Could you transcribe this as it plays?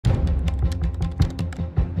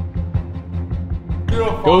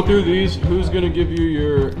Go through these. Who's gonna give you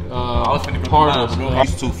your hardest?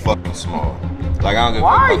 He's too fucking small. Like I don't give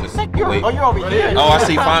a fuck. You're over here. Oh, I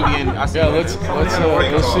see Fabian. Yeah, let's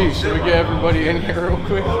see. Should we get everybody in here real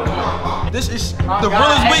quick? This is the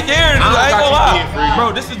realest week here. I ain't gonna lie,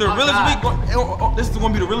 bro. This is the realest week. This is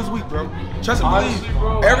gonna be the realest week, bro. Trust and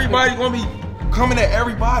believe. Everybody gonna be coming at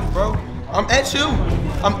everybody, bro. I'm at you.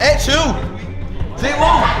 I'm at you.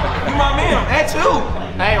 JLew, you my man. I'm at you.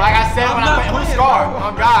 Hey, like I said when I played, who scored?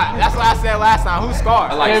 Oh God, that's what I said last time. Who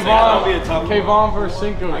scored? Kavon versus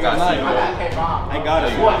Cinco tonight. I got Kavon. I got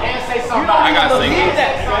it. What? And say somebody. I got Cinco.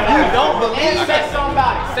 You don't believe and say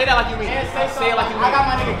somebody. Say that like you mean. And say it like you mean. I got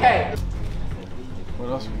my nigga K. What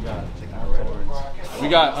else we got? We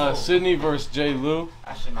got Sidney versus JLew.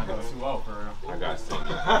 That shit not going 2-0 for real. I got Cinco.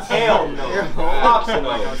 Hell no.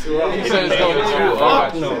 He said it's going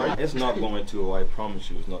 2-0. No, it's not going 2-0. I promise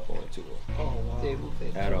you, it's not going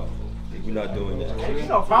 2-0. At all. We're not doing that. You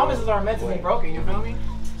know, promises are meant to be broken. You feel me?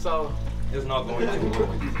 So. It's not going 2-0.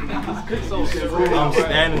 I'm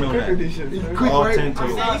standing on that. All 10 to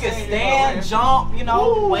You can stand, jump, you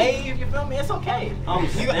know, wave. You feel me? It's okay.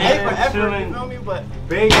 You can aim for effort. You feel me? But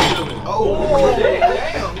big chilling. Oh,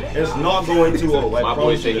 damn. It's not going 2-0. My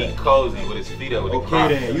boy said he cozy with his feet up. Okay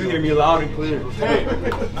then, you hear me loud and clear. Hey,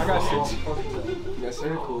 I got 6. Yes sir.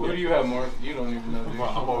 Who do you have, Mark? You don't even know.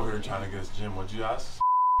 I'm over here trying to guess Jim. What'd you ask?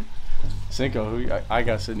 Cinco, I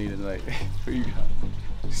got Sidney tonight. Who you got?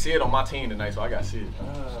 Sid on my team tonight, so I got Sid.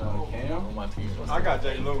 Cam On my team. I got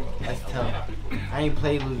JLew. That's tough. I ain't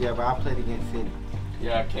played Lou yet, but I played against Sidney.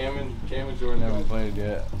 Yeah, Cam and Jordan haven't played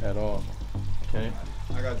yet at all. Okay.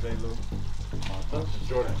 I got JLew.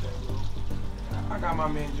 Jordan. I got my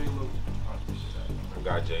man JLew. I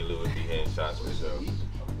got JLew if he hitting shots for sure.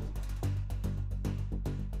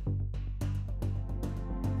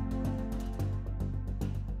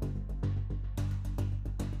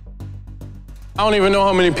 I don't even know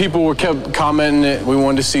how many people were kept commenting that we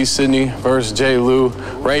wanted to see Sidney versus JLew.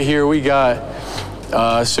 Right here we got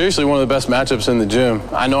seriously one of the best matchups in the gym.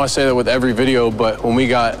 I know I say that with every video, but when we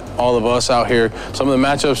got all of us out here, some of the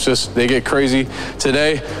matchups just, they get crazy.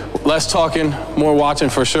 Today, less talking, more watching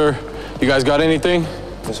for sure. You guys got anything?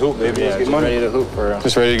 Let's hoop, baby. Let's get money. Ready to hoop for real.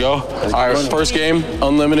 Just ready to go? All right, first game,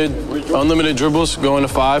 unlimited dribbles, going to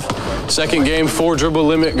 5. Second game, 4 dribble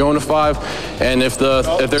limit, going to 5. And if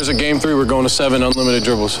there's a game 3, we're going to 7 unlimited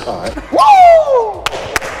dribbles. All right. Woo!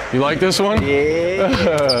 You like this one? Yeah.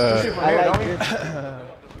 I like this.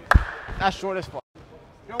 That's short as fuck.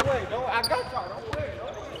 Don't wait. I got y'all. Don't wait.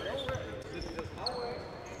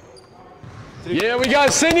 Yeah, we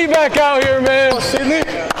got Sidney back out here, man. Sidney?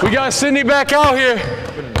 We got Sidney back out here.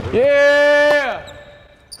 Yeah!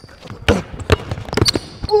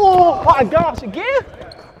 Oh my gosh, again?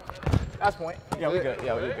 That's point. Yeah, we good.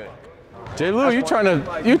 Yeah, we good. JLew, you trying to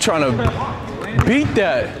beat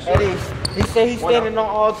that? Eddie, he said he's standing on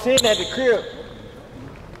all 10 at the crib.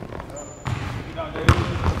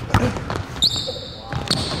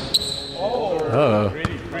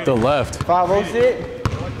 The left. 506.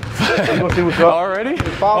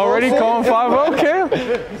 Already calling 5-0, Cam?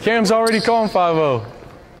 Cam's already calling 5-0.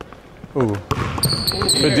 Ooh.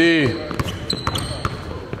 Good D.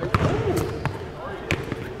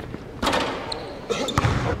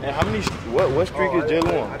 And how many? What streak is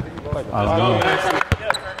JLew on? I don't know.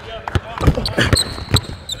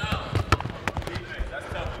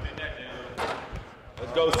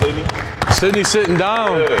 Let's go, Sidney. Sidney sitting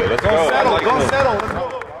down. Yeah, let's go. Settle. Let's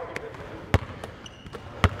go.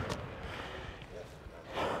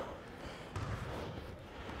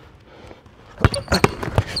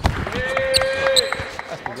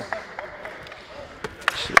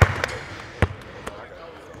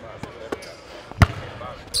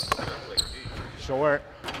 Short.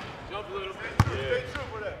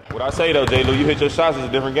 What I say though, JLew, you hit your shots, it's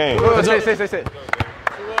a different game. Say.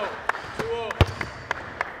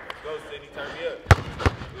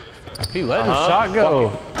 He let his shot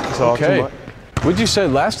go. Okay. What'd you say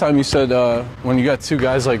last time? You said when you got 2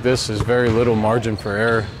 guys like this, there's very little margin for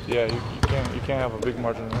error. Yeah, you can't have a big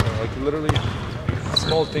margin. Like literally,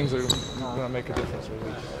 small things are gonna make a difference.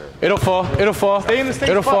 It'll fall. Stay in the same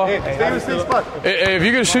It'll spot. fall. Stay in the same spot. If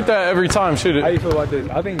you're gonna shoot that every time, shoot it. How you feel about this?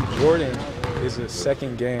 I think Jordan is a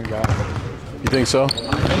second game guy. You think so?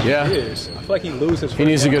 Yeah. He is. I feel like he loses. He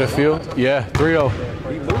needs to get a feel. Yeah. 3-0.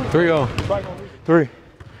 3-0. 3.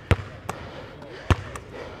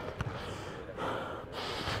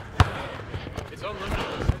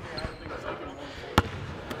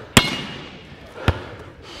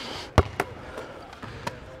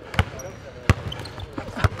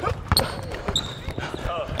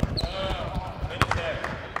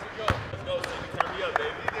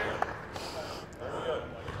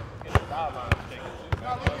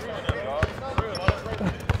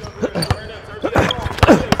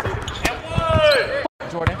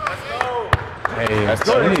 Hey,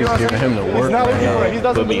 Sidney's giving him the work right now. He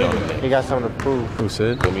doesn't believe it. He got something to prove. Who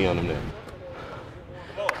said? Put me on him there.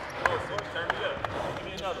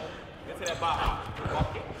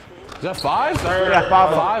 Is that 5? Yeah,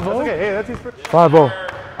 5-0. 5-0? Okay, hey, that's his first. 5-0.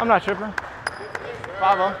 I'm not tripping.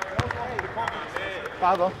 5-0.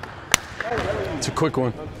 5-0. It's a quick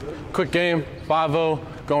one. Quick game, 5-0.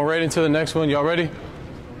 Going right into the next one. Y'all ready?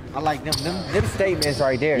 I like them statements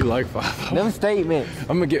right there. You like 5-0? Them statements.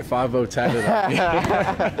 I'm going to get 5-0 tatted on.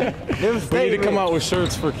 Them statements. We need to come out with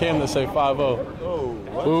shirts for Cam that say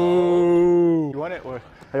 5-0. Ooh. You want it? Or?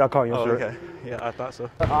 I got caught in your shirt. Okay. Yeah, I thought so.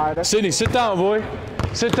 Sidney, sit down, boy.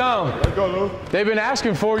 Sit down. Let's go, Lou. They've been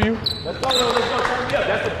asking for you. Let's go, Lou. Let's go. Turn me up.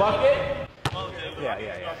 That's the bucket. Yeah.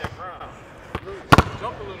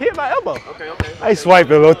 Hit my elbow. Okay. I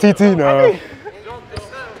swipe it, little TT now.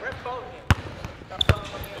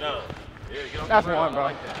 That's one,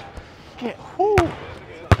 bro.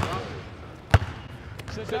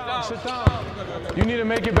 Sit down. You need to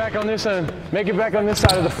make it back on this end. Make it back on this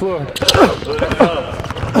side of the floor.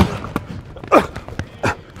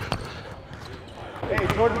 Hey,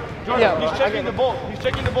 Jordan, he's checking the ball. He's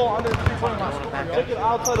checking the ball under the 3-point line. Check it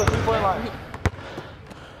outside the 3-point line.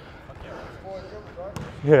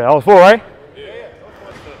 Yeah, that was 4, right?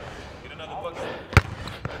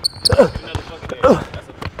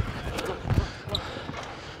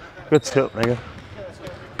 Good tip, nigga.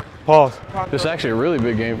 Pause. This is actually a really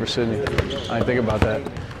big game for Sidney. I didn't think about that.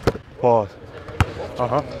 Pause.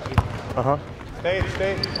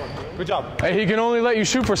 Stay. Good job. Hey, he can only let you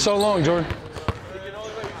shoot for so long, Jordan.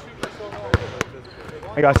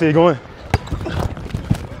 I gotta see you going.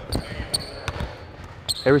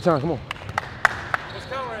 Every time, come on.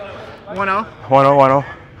 1-0. 1-0.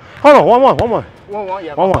 Hold on, 1-1. 1-1,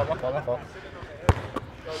 yeah. 1-1.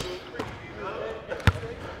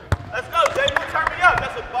 Let's go, JLew. Turn me up.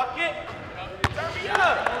 That's a bucket. Turn me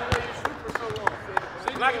up.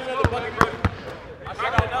 Knock another bucket, bro.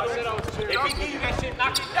 If he give you that shit,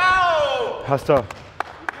 knock it down. That's tough.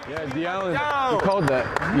 Yeah, D'Allen, you called that.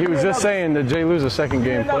 He was just saying that JLew's a second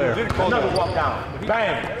game player. Another walk down.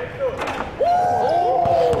 Bang.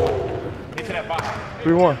 Get to that Baja.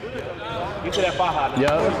 3-1. Get to that Baja.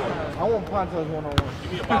 Yeah. I want Ponto's 1-on-1.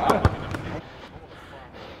 Give me a Baja.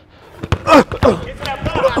 Get to that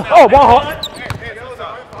Baja. Oh, ball hawk. Hey, that was a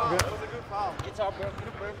good foul. Get top, bro.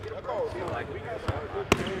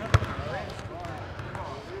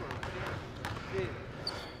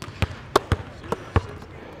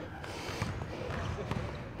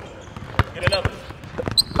 Get another.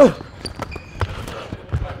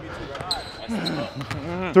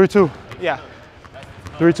 3-2. Yeah.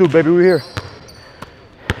 3-2, baby, we here.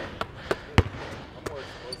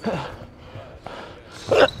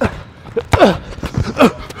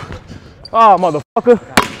 Oh, motherfucker.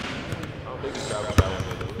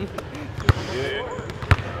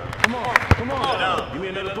 Come on. Give me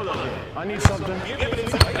another pull-up. I need something. Hey.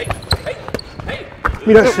 Give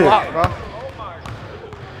me that shit. Bro.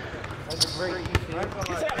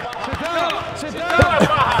 Sit down.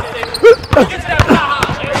 Get to that Baja.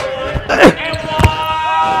 And one.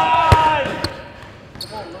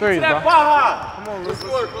 Threes, Get to that bro. Baja. Come on, let's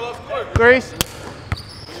score. Threes.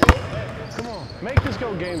 Come on. Make this go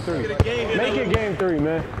game 3. Make it game 3,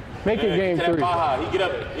 man. Make it game 3. Baja. He get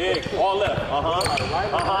up. Yeah, all left.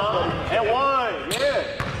 And one. Yeah.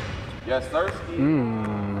 Yes, sir.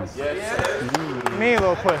 Yes, sir. Me a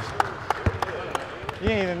little push. You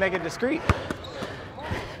didn't even make it discreet.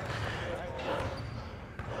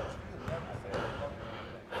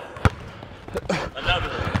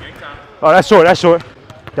 Oh, that's short.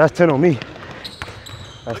 That's 10 on me.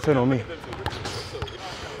 That's 10 on me.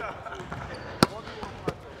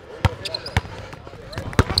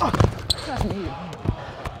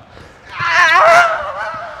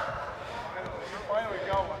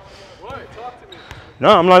 No,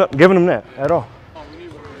 I'm not giving him that at all.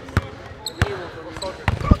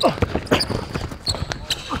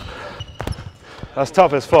 That's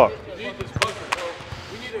tough as fuck. We need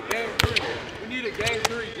a game 3. We need a game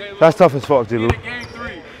 3, JLew. That's tough as fuck, We JLew. need a game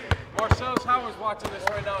 3. Marcellus Howard's watching this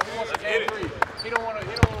right now. He wants a game 3. He don't want to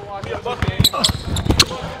watch this game. Sit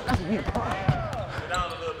down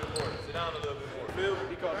a little bit more. Phil,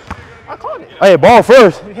 because I caught it. I hit ball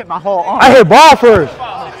first. You hit my whole arm. I hit ball first.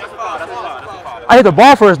 I hit the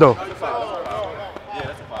ball first though.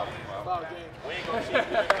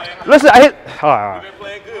 Listen, I hit. All right.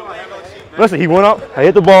 playing good. We ain't gonna cheat, man. Listen, he went up. I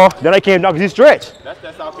hit the ball. Then I came down because he stretched.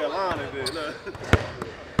 That's South Carolina, dude. Look.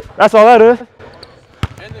 That's all that is.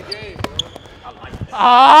 End the game.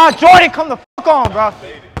 Ah, Jordan, come the fuck on, bro.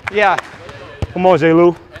 Yeah. Come on,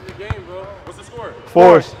 JLew. End the game, bro. What's the score?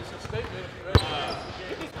 Force. It's a statement.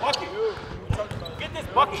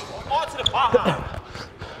 Bucky, all to the Baja.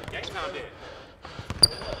 Gang time then.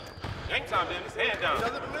 Gang time then, his hand down. He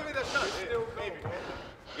doesn't believe me, that's not still baby.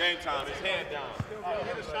 Game time, his hand down.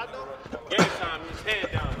 Game time, his hand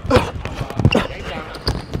down. Game time.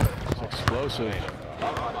 Explosive.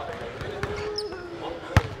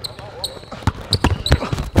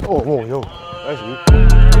 Oh, yo. That's you.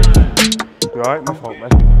 You alright? My fault, man.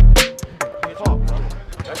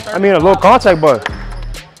 I mean, a low contact, but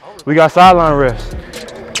we got sideline rest.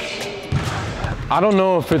 I don't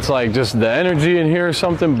know if it's like just the energy in here or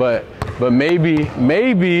something, but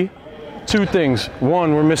maybe two things.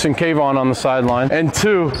 One, we're missing Kavon on the sideline, and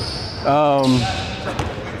two,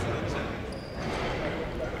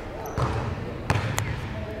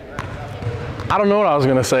 I don't know what I was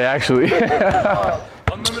gonna say actually.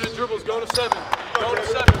 Unlimited dribbles, go to 7. Go to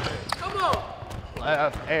 7. Come on.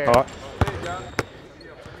 Left air.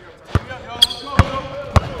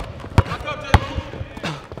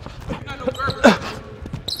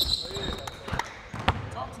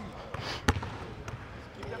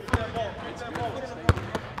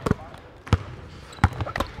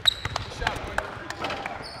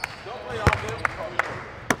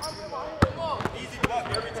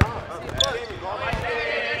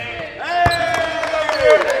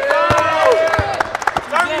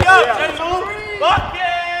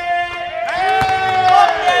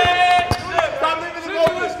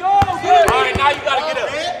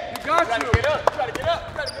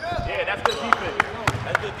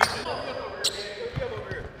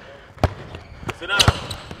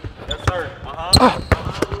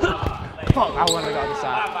 Fuck, I want to go the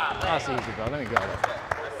side. That's easy, bro. Let me go.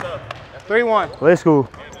 3-1. Let's go.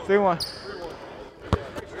 3-1.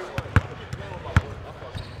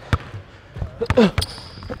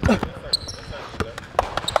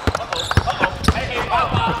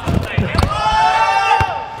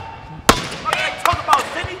 Talk about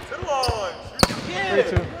Sidney.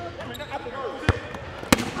 3-2.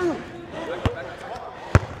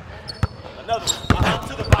 Another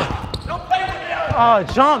to the bottom. Don't play with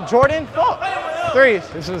me. Jump, Jordan. Fuck. Threes.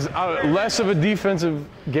 This is less of a defensive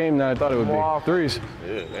game than I thought it would be. Threes,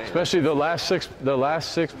 especially the last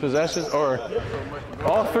six possessions, or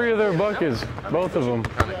all 3 of their buckets, both of them.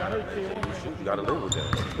 You gotta live with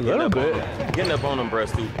that. A little bit. Getting up on them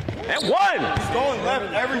breasts too. And 1. He's going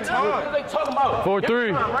left every time. What are they talking about?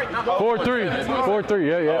 4-3. 4-3. 4-3.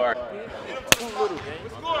 Yeah.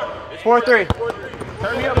 4-3.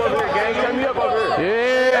 Turn me up over here, gang. Turn me up over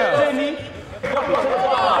here. Yeah. Sidney. To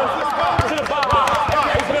the bottom.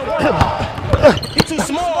 He's too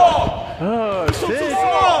small. Oh,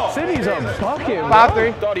 Sidney's a bucket.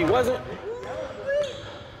 5-3. Thought he wasn't.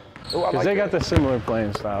 Because they got the similar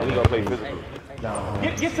playing style. He gonna play physical.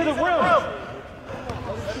 Get to the rim.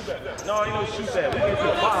 No, you don't shoot that. We get to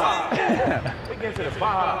the Baja. We get to the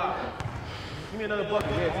Baja. Give me another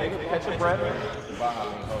bucket. Yeah, take it. Catch your breath.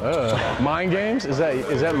 Mind games? Is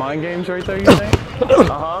that mind games right there, you think?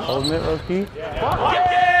 Holding it low key?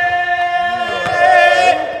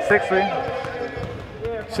 6-3.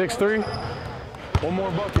 6-3. One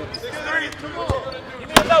more bucket. 6-3. Come on. Give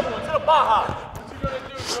me another one to the Baja.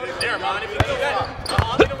 There, man. If you do that.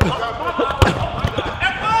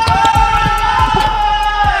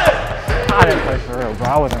 I didn't play for real, bro. I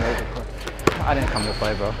wasn't ready to play. I didn't come to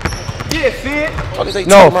play, bro. Yeah, see it?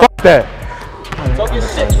 No, fuck that. Talk your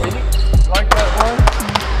shit, Sidney. Like that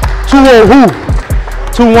 2-0 who?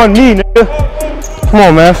 2-1 me, nigga. Come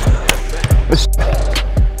on, man.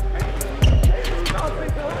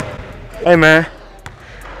 Hey, man.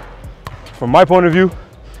 From my point of view,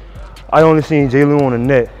 I only seen JLew on the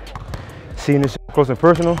net. Seeing this close and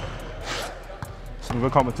personal, some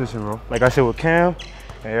good competition, bro. Like I said with Cam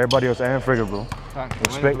and everybody else and Friga, bro.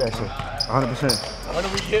 Respect that shit, 100%. When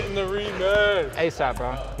are we getting the rematch? ASAP,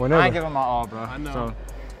 bro. Whenever. I ain't giving my all, bro. I know. So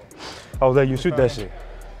I was letting you shoot that shit.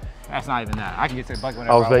 that's not even that. I can get to the bucket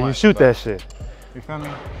whenever I was letting you want, shoot but- that shit. You feel me?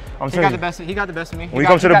 I'm He saying, got the best. He got the best of me. When you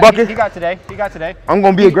come to the bucket? He got today. He got today. I'm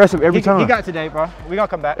gonna be aggressive every time. He got today, bro. We gonna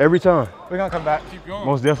come back. Every time. We gonna come back.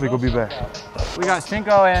 Most definitely gonna be back. We got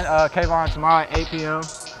Cinco and Kavon tomorrow at 8 p.m.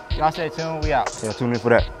 Y'all stay tuned. We out. Yeah, tune in for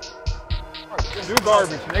that. Do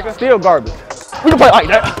garbage, nigga. Still garbage. We can play like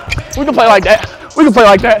that. We can play like that. We can play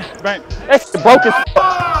like that. Bang. That's broke as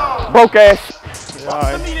broke ass.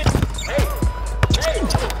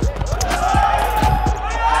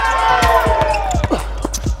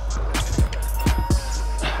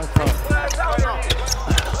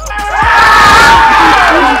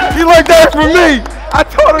 He like that for me. I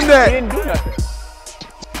told him that. He didn't do nothing.